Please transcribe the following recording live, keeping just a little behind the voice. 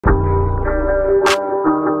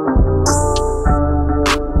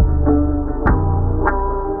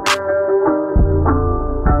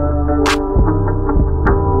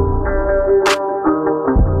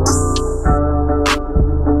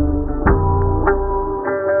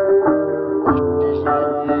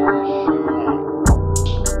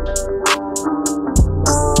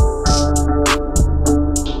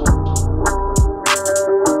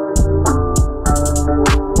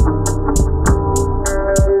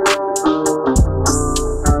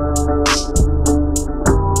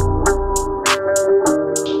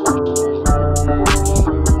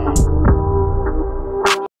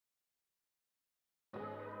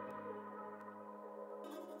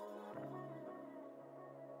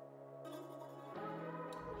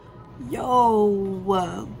Yo,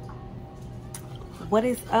 what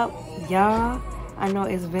is up, y'all? I know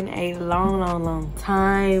it's been a long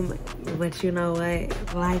time, but you know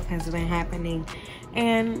what? Life has been happening,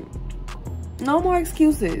 and no more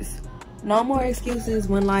excuses. No more excuses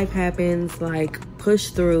when life happens. Like, push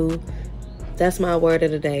through. That's my word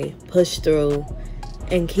of the day. Push through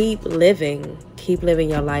and keep living. Keep living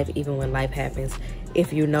your life even when life happens.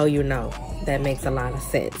 If you know, you know. That makes a lot of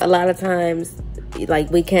sense. A lot of times, like,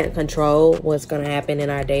 we can't control what's going to happen in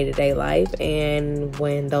our day-to-day life, and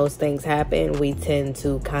when those things happen, we tend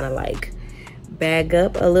to kind of like bag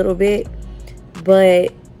up a little bit.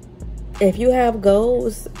 But if you have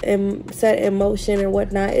goals and set in motion and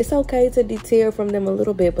whatnot, it's okay to deter from them a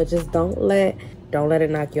little bit, but just don't let it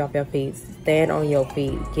knock you off your feet. Stand on your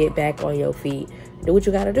feet. Get back on your feet. Do what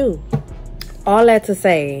you gotta do. All that to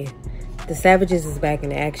say, the Savages is back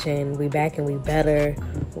in action. We back and we better.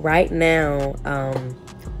 Right now,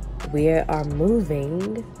 we are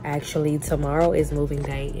moving. Actually, tomorrow is moving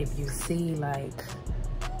day. If you see, like,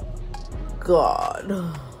 God,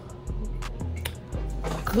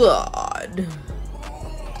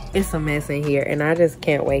 it's a mess in here, and I just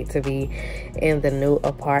can't wait to be in the new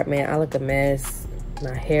apartment. I look a mess.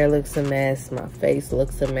 My hair looks a mess. My face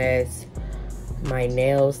looks a mess. My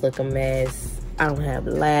nails look a mess. I don't have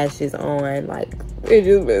lashes on. Like, it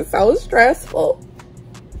just been so stressful.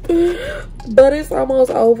 But it's almost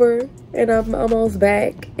over, and I'm almost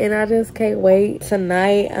back, and I just can't wait.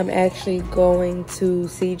 Tonight, I'm actually going to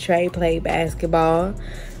see Trey play basketball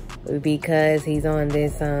because he's on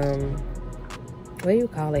this, what do you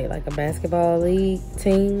call it? Like a basketball league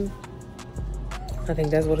team? I think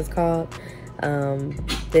that's what it's called.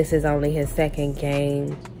 This is only his second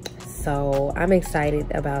game. So I'm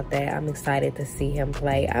excited about that. I'm excited to see him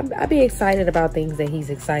play. I be excited about things that he's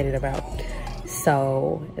excited about.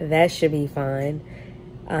 So that should be fun.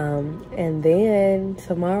 And then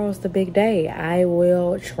tomorrow's the big day. I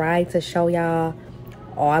will try to show y'all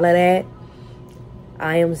all of that.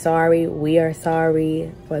 I am sorry. We are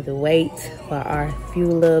sorry for the wait, for our few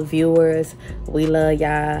little viewers. We love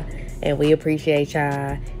y'all and we appreciate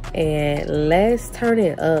y'all. And let's turn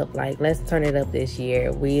it up. Like, let's turn it up this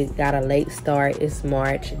year. We got a late start. It's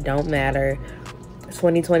March. Don't matter.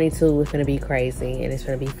 2022 is going to be crazy, and it's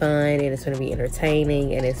going to be fun, and it's going to be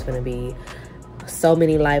entertaining, and it's going to be so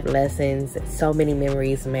many life lessons, so many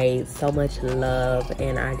memories made, so much love,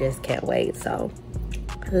 and I just can't wait. So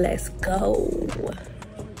let's go.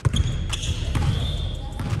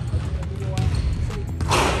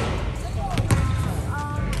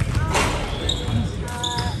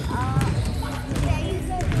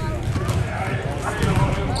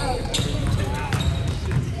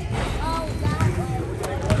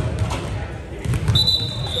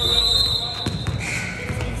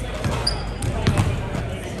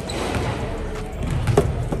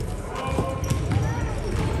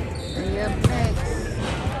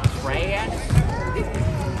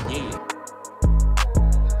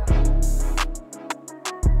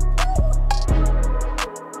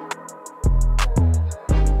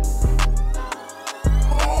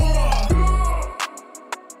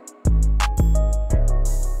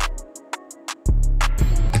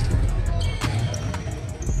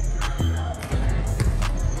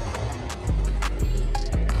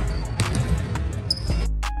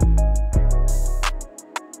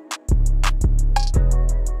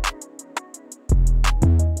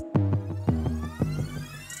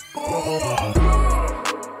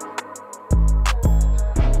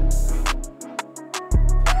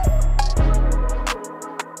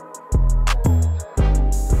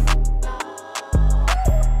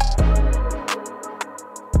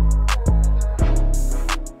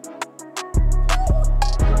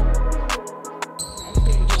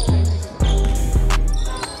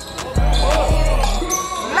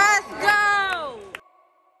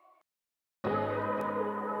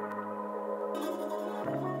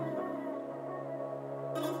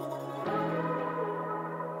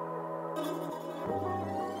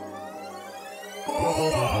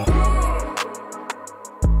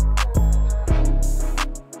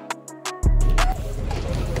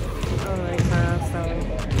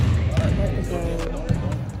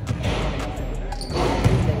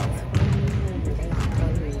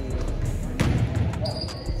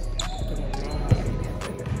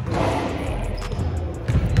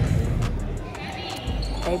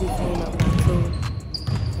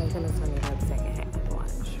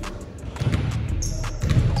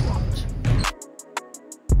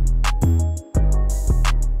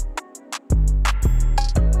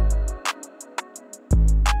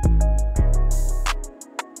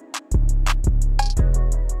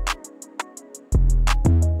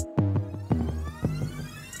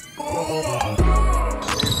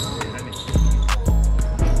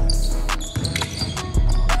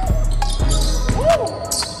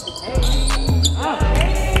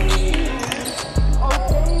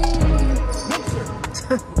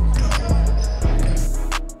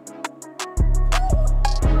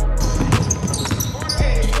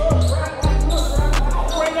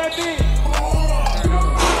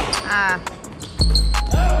 Yeah.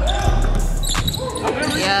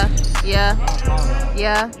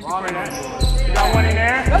 You got one in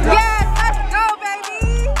there? Yes, let's go,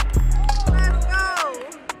 baby. Let's go.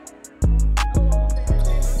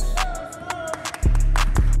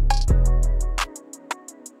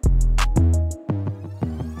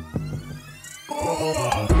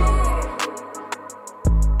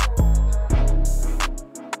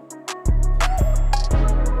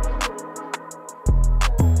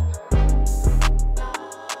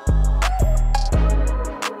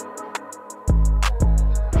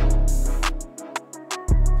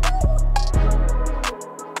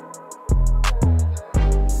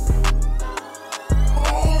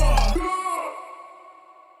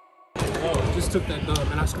 Just took that dub,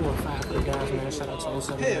 man. I scored 5 for the guys, man. Shout out to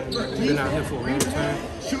 07, man. We've been out here for a long time.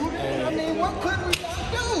 I mean, what could we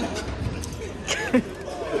do?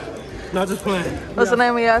 No, just playing. What's the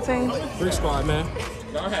name of y'all team? Brick Squad, man.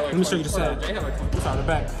 Let me show you the side. It's out the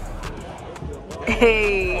back.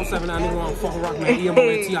 Hey. 079 nigga on Fuck Rock, man.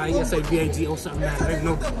 EMONTRE 079. They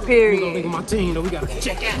know. Period. We gonna link my team, though. We gotta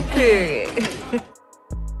check out. Period.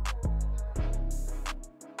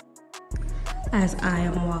 As I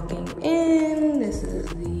am walking in, this is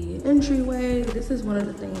the entryway. This is one of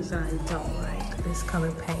the things I don't like, this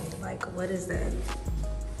color paint. Like, what is that?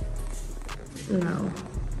 No.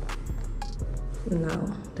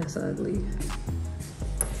 No, that's ugly.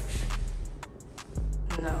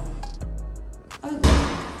 No. Ugly.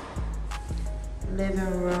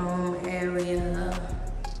 Living room area.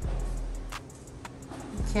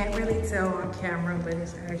 You can't really tell on camera, but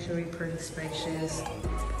it's actually pretty spacious.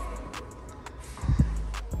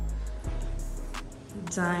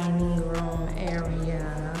 Dining room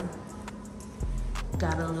area.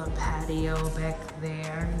 Got a little patio back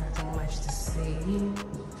there. Nothing much to see.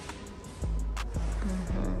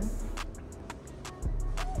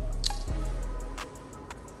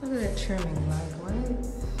 Look at that trimming, like what?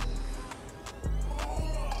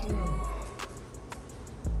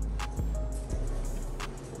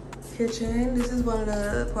 Kitchen. This is one of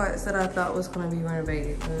the parts that I thought was gonna be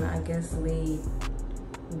renovated, and I guess we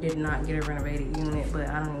did not get a renovated unit, but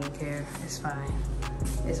I don't even care. It's fine.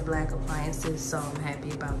 It's black appliances, so I'm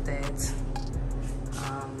happy about that.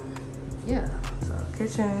 Yeah, so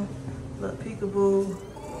kitchen, little peekaboo,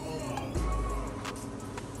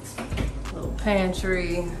 little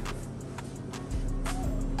pantry.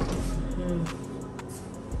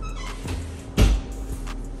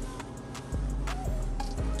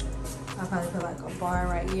 I'll probably put like a bar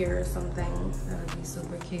right here or something. That would be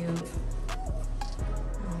super cute.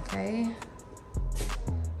 Okay,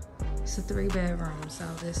 it's a 3-bedroom, so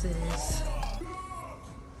this is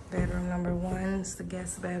bedroom number 1. It's the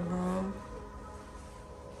guest bedroom.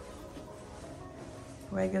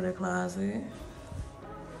 Regular closet.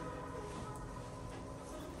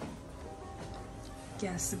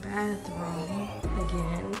 Guest bathroom.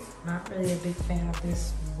 Again, not really a big fan of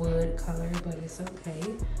this wood color, but it's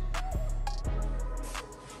okay.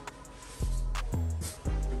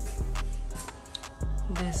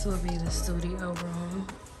 This will be the studio room.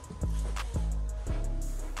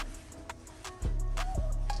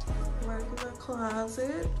 Regular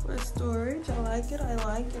closet with storage. I like it, I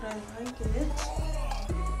like it, I like it.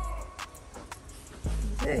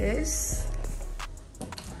 This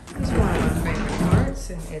is one of my favorite parts,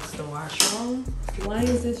 and it's the washroom. Why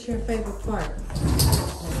is this your favorite part,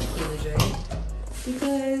 Akilah Jae?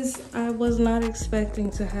 Because I was not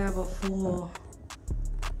expecting to have a full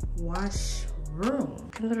wash room.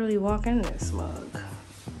 You can literally walk in this mug.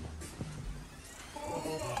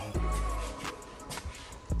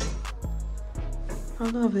 I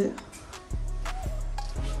love it.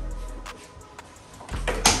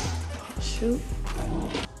 Shoot.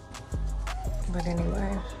 But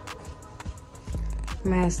anyway,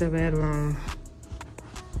 master bedroom.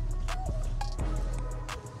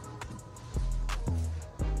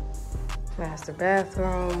 Master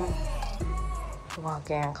bathroom.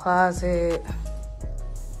 Walk-in closet.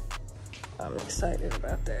 I'm excited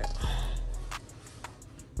about that.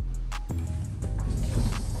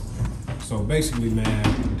 So basically,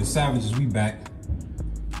 man, the Savages, we back.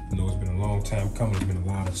 You know, it's been a long time coming. There's been a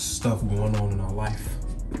lot of stuff going on in our life.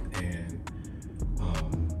 And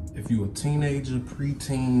if you're a teenager,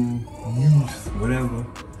 preteen, youth, whatever,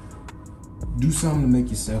 do something to make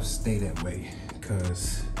yourself stay that way.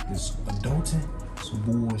 Because this adulting, it's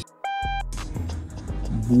bullshit.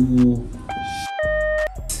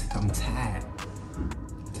 I'm tired.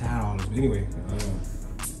 I'm tired of all this. But anyway,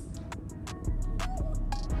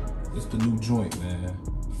 it's the new joint, man.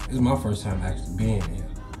 This is my first time actually being here.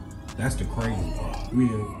 That's the crazy part. We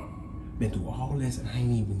Been through all this and I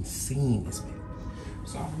ain't even seen this man.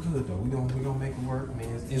 It's all good though. We gonna make it work,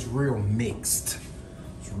 man. It's real mixed.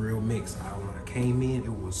 It's real mixed. When I came in,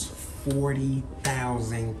 it was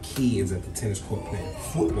 40,000 kids at the tennis court playing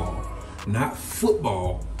football. Not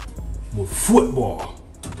football, but football.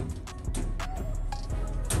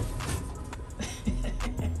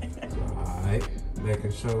 Alright,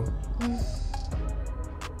 making sure.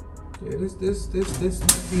 Yeah, this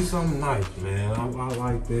might be something nice, man. I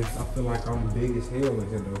like this. I feel like I'm big as hell in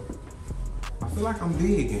here though. I feel like I'm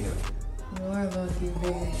big in here. You are lucky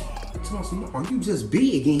big. Are you just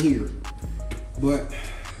big in here? But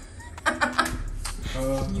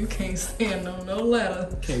you can't stand on no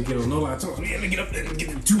ladder. Can't get on no ladder. Let me get up there and get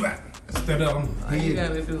it too high. Instead of all you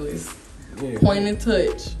gotta do is point and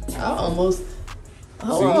touch. I almost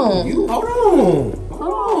hold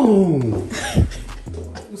on.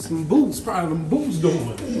 Some boots, probably them boots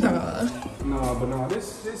doing. Nah, but nah,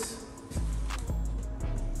 this.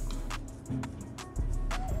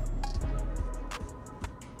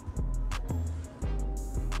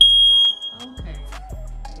 Okay.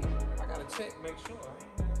 I gotta check, make sure.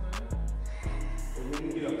 And when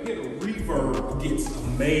you get up here, the reverb gets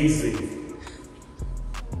amazing.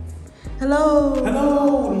 Hello.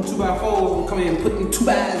 Hello. Them 2x4s will come in and put them 2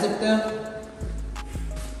 bys up there.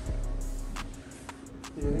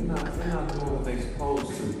 Yeah, they're not doing what they're supposed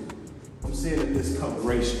to. I'm saying that this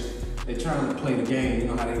coloration. They're trying to play the game. You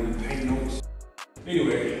know how they be painting notes.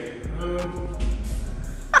 Anyway,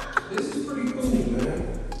 this is pretty cool, man.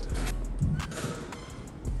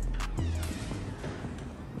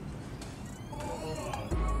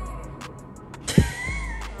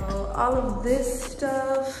 So all of this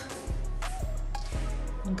stuff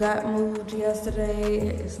got moved yesterday.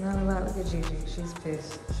 It's not allowed. Look at Gigi. She's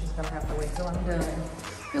pissed. She's gonna have to wait till I'm done.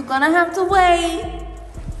 You're gonna have to wait.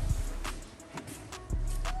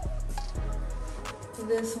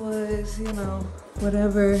 This was, you know,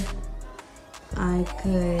 whatever I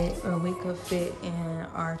could or we could fit in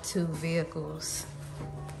our 2 vehicles.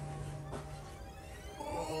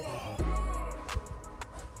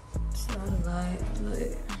 It's not a lot,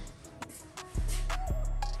 but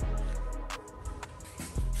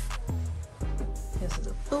this is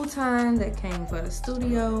a futon that came for the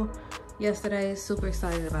studio yesterday. Super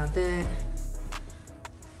excited about that.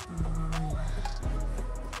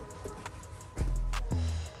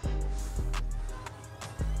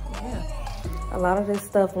 A lot of this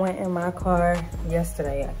stuff went in my car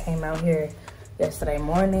yesterday. I came out here yesterday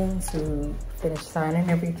morning to finish signing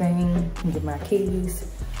everything, get my keys.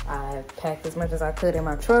 I packed as much as I could in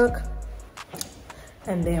my truck.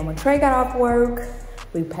 And then when Trey got off work,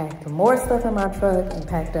 we packed more stuff in my truck and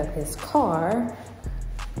packed up his car.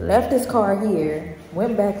 Left his car here,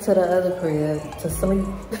 went back to the other crib to sleep.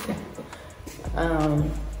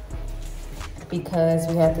 Because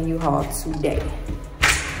we had the U-Haul today.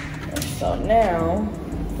 And so now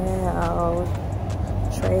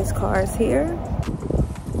Trey's car is here.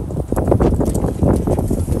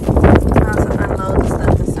 I'll also unload the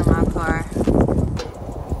stuff that's in my car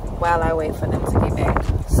while I wait for them to get back.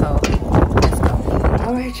 So let's go.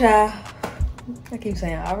 All right, y'all. I keep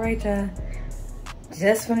saying, all right, y'all.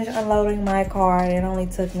 Just finished unloading my car. It only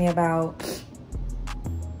took me about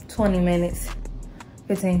 20 minutes,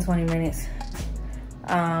 15, 20 minutes.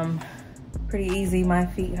 Pretty easy. My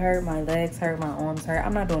feet hurt, my legs hurt, my arms hurt.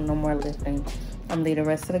 I'm not doing no more lifting. I'm leaving the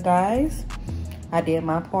rest of the guys. I did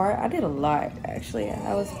my part. I did a lot, actually.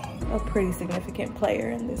 I was a pretty significant player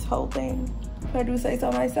in this whole thing, if I do say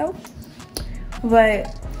so myself.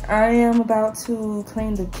 But I am about to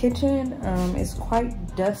clean the kitchen. It's quite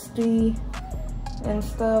dusty and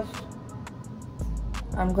stuff.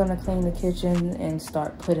 I'm gonna clean the kitchen and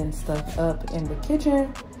start putting stuff up in the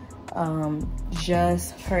kitchen.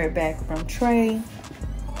 Just heard back from Trey.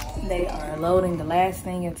 They are loading the last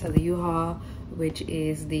thing into the U-Haul, which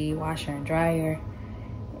is the washer and dryer.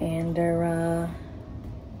 And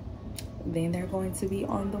then they're going to be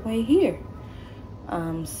on the way here.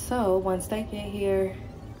 So once they get here,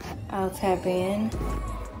 I'll tap in.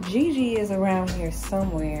 Gigi is around here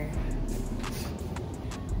somewhere.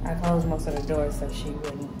 I closed most of the doors so she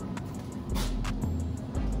wouldn't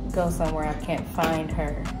go somewhere I can't find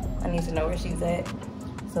her. I need to know where she's at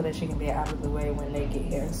so that she can be out of the way when they get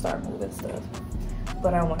here and start moving stuff.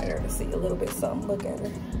 But I wanted her to see a little bit something. Look at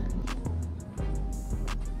her.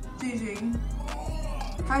 Gigi,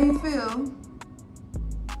 how you feel?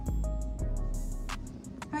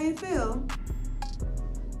 How you feel?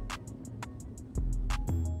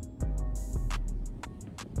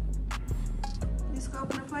 You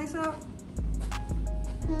scoping the place out?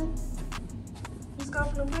 You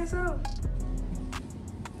scoping the place out?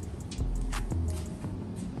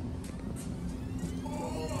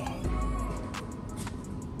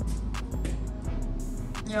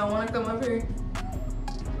 Y'all wanna come up here?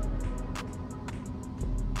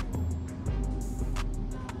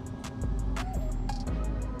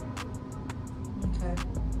 Okay.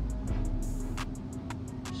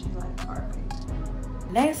 She like carpet.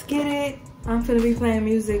 Let's get it. I'm gonna be playing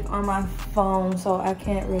music on my phone, so I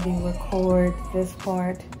can't really record this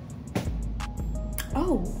part.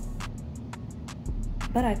 Oh,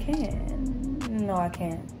 but I can. No, I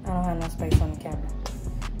can't. I don't have no space on the camera.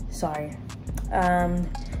 Sorry.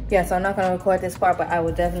 Yeah, so I'm not gonna record this part, but I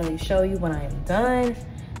will definitely show you when I am done.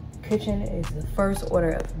 Kitchen is the first order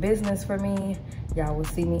of business for me. Y'all will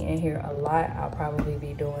see me in here a lot. I'll probably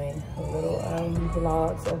be doing a little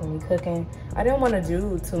vlogs of me cooking. I didn't want to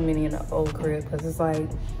do too many in the old crib because it's like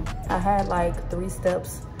I had like 3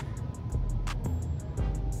 steps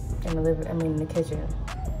in the kitchen.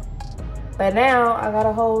 But now I got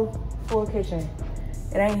a whole full kitchen.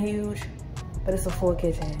 It ain't huge, but it's a full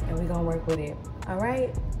kitchen and we're gonna work with it. All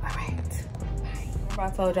right? All right. Bye. Remember I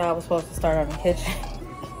told y'all I was supposed to start on the kitchen.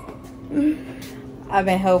 I've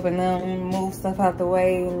been helping them move stuff out the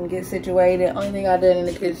way and get situated. Only thing I did in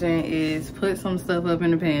the kitchen is put some stuff up in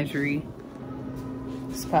the pantry.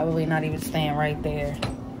 It's probably not even staying right there.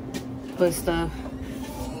 Put stuff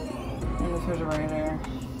in the refrigerator.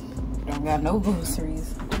 Don't got no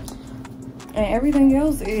groceries. And everything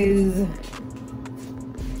else is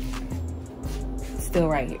still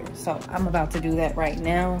right here. So I'm about to do that right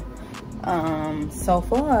now. So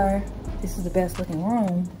far, this is the best looking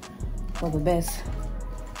room. Well, the best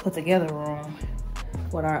put together room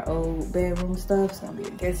with our old bedroom stuff. It's gonna be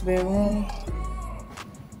a guest bedroom.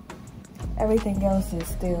 Everything else is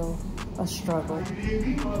still a struggle.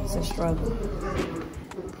 It's a struggle.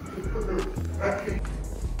 I ain't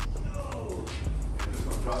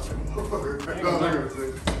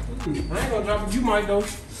gonna drop it. You might though.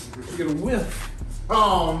 Get a whiff.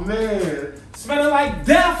 Oh man. Smelling like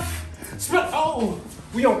death. Oh,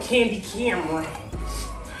 we on candy camera.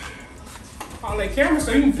 On that camera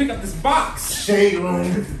so you can pick up this box. Shade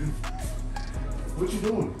room. What you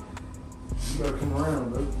doing? You gotta come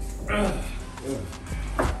around, bro. Yeah.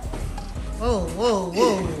 Whoa, whoa,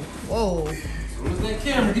 whoa, whoa. Where's that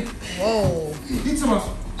camera? Whoa. Get to my.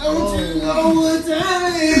 Don't you know what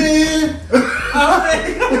time it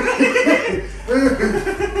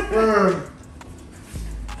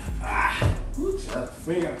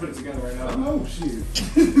We ain't gotta put it together right now. Oh shit.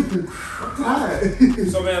 Alright.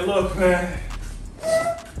 So man, look, man.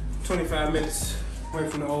 25 minutes away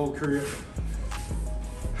from the old crib.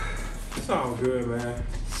 It's all good, man.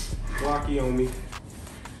 Blocky on me.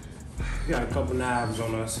 We got a couple knives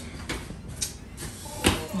on us.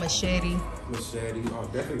 Machete. Machete. Oh,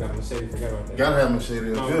 definitely got a machete. Forgot about that. Gotta have machete.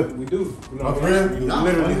 No, Good. we do. You know, My friend? we Nah,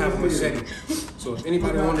 literally I'm have a good. machete. So if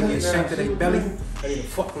anybody want to get shot to their belly, they need to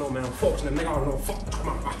fuck no man. Folks, and they all know fuck. Come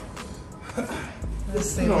on. Let's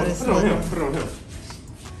see Put what it it's on him. Put it on him.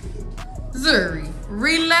 Zuri,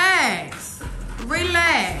 relax.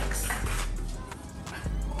 Relax.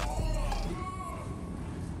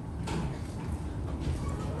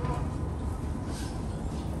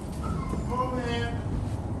 Come on, man.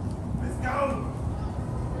 Let's go.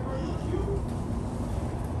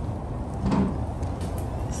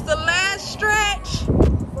 It's the last stretch.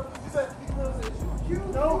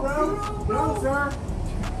 No, bro. No, sir.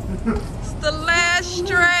 It's the last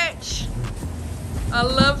stretch. I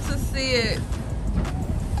love to see it.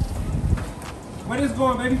 Where this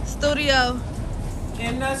going, baby? Studio.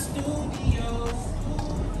 In the studio.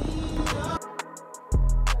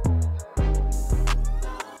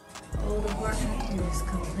 Oh, the apartment is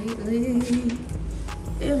completely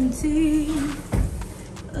empty.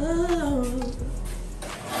 Oh.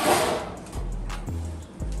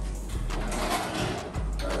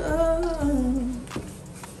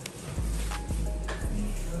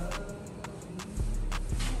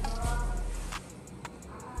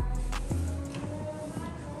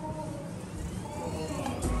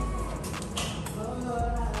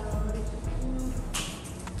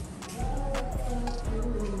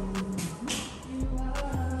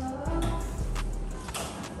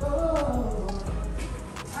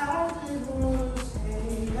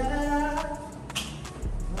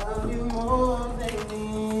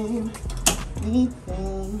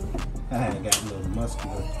 I got a little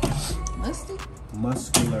muscular. Musty?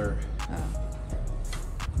 Muscular.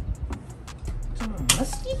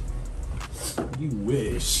 Musty? You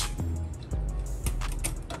wish.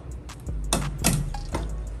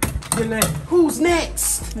 Who's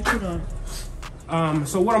next? What you doing?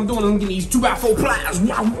 So what I'm doing, I'm getting these 2x4 pliers.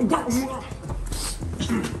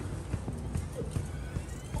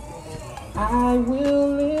 I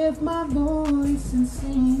will lift my voice and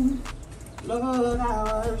sing. Lord,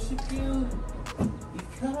 I worship you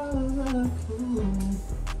because of who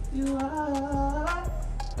you are.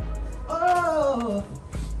 Oh,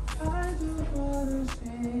 I just wanna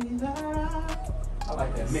say that I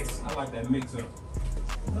like that mix. I like that mix up.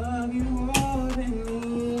 Love you more than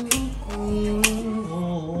anything.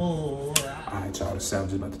 Alright, y'all, the Savage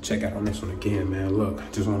is about to check out on this one again, man. Look, I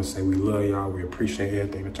just want to say we love y'all. We appreciate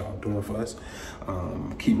everything that y'all doing for us.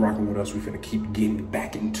 Keep rocking with us. We finna keep getting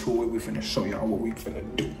back into it. We finna show y'all what we finna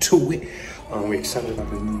do to it. We're excited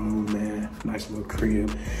about this new move, man. Nice little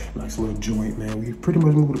crib, nice little joint, man. We pretty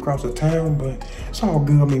much moved across the town, but it's all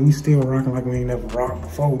good. I mean, we still rocking like we ain't never rocked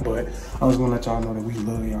before, but I was gonna let y'all know that we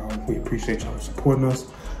love y'all. We appreciate y'all supporting us.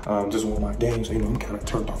 Just want my game, so, you know, I'm kind of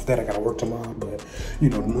turned off that. I gotta work tomorrow, but, you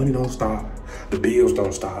know, the money don't stop. The bills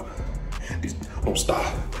don't stop. These don't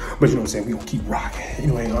stop. But you know what I'm saying? We gonna keep rocking.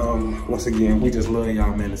 Anyway, once again, we just love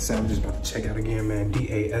y'all, man. The Savage is about to check out again, man.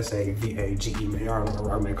 DASAVAGE, man. Y'all know my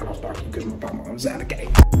rock, man. Cause I'm starting because my mom was out of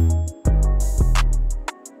game.